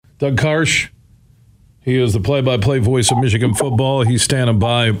Doug Karsch. He is the play-by-play voice of Michigan football. He's standing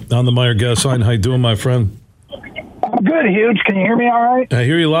by on the Meyer guest line. How you doing, my friend? I'm good, Huge. Can you hear me all right? I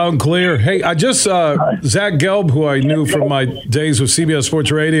hear you loud and clear. Hey, I just Zach Gelb, who I knew from my days with CBS Sports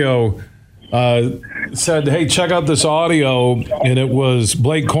Radio, said, hey, check out this audio. And it was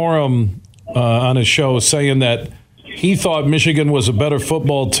Blake Corum on his show saying that he thought Michigan was a better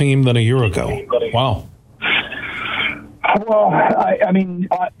football team than a year ago. Wow. Well, I mean,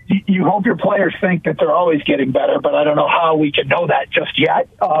 you hope your players think that they're always getting better, but I don't know how we can know that just yet.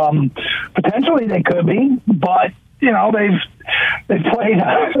 Potentially they could be, but, you know, they've played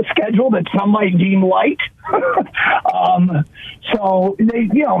a schedule that some might deem light. So,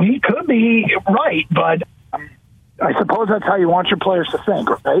 he could be right, but I suppose that's how you want your players to think,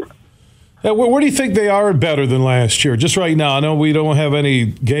 right? Yeah, where do you think they are better than last year? Just right now, I know we don't have any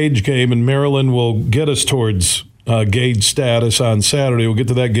gauge game, and Maryland will get us towards gauge status on Saturday. We'll get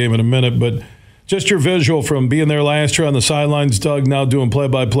to that game in a minute, but just your visual from being there last year on the sidelines, Doug, now doing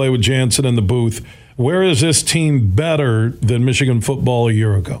play-by-play with Jansen in the booth. Where is this team better than Michigan football a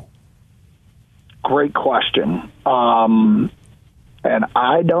year ago? Great question. And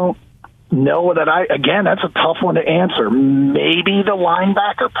I don't know that that's a tough one to answer. Maybe the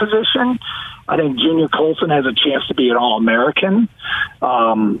linebacker position. I think Junior Colson has a chance to be an All-American,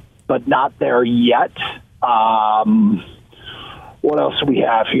 but not there yet. What else do we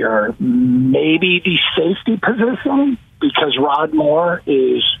have here? Maybe the safety position, because Rod Moore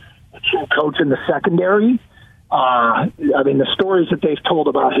is a true coach in the secondary. I mean, the stories that they've told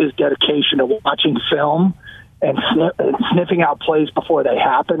about his dedication to watching film and sniffing out plays before they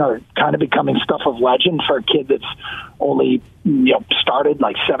happen are kind of becoming stuff of legend for a kid that's only started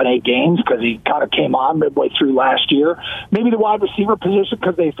like 7-8 games, because he kind of came on midway through last year. Maybe the wide receiver position,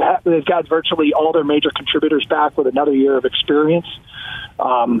 because they've got virtually all their major contributors back with another year of experience.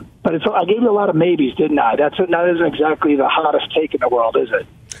 But I gave you a lot of maybes, didn't I? That isn't exactly the hottest take in the world, is it?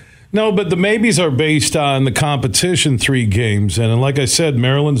 No, but the maybes are based on the competition 3 games. And like I said,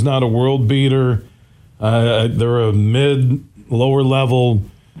 Maryland's not a world beater. They're a lower level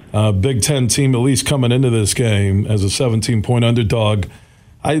Big Ten team, at least coming into this game as a 17-point underdog.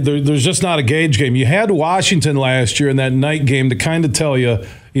 There's just not a gauge game. You had Washington last year in that night game to kind of tell you,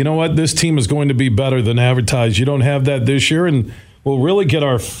 you know what, this team is going to be better than advertised. You don't have that this year, and we'll really get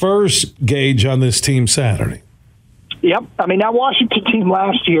our first gauge on this team Saturday. Yep. I mean, that Washington team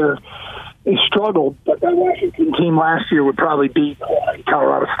last year, they struggled, but that Washington team last year would probably beat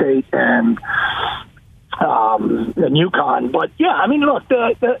Colorado State and UConn. But, yeah, I mean, look,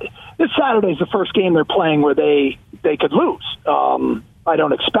 this Saturday's the first game they're playing where they could lose. I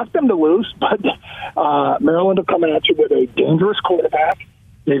don't expect them to lose, but Maryland will come at you with a dangerous quarterback.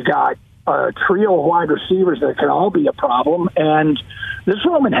 They've got a trio of wide receivers that can all be a problem. And this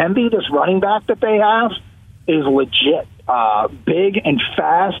Roman Hemby, this running back that they have, is legit. Big and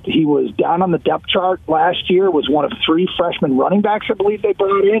fast. He was down on the depth chart last year, was one of 3 freshman running backs, I believe, they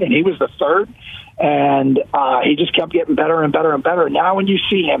brought in, and he was the 3rd. And he just kept getting better and better and better. Now when you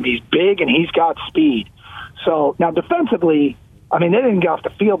see him, he's big and he's got speed. So now defensively, I mean, they didn't get off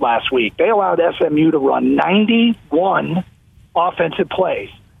the field last week. They allowed SMU to run 91 offensive plays.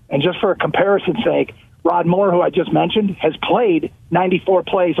 And just for a comparison's sake, Rod Moore, who I just mentioned, has played 94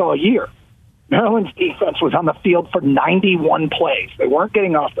 plays all year. Maryland's defense was on the field for 91 plays. They weren't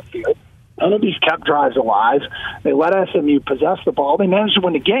getting off the field. None of these kept drives alive. They let SMU possess the ball. They managed to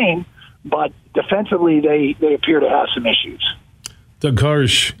win the game, but defensively they appear to have some issues. Doug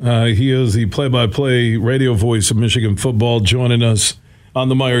Karsch, he is the play-by-play radio voice of Michigan football, joining us on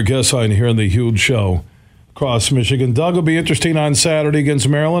the Meyer guest line here on the Huge Show across Michigan. Doug, will be interesting on Saturday against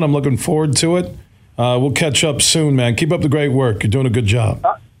Maryland. I'm looking forward to it. We'll catch up soon, man. Keep up the great work. You're doing a good job.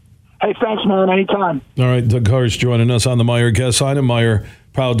 Hey, thanks, man. Anytime. All right, Doug Karsch joining us on the Meyer guest line. And Meyer,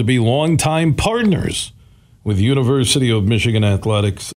 proud to be longtime partners with University of Michigan Athletics.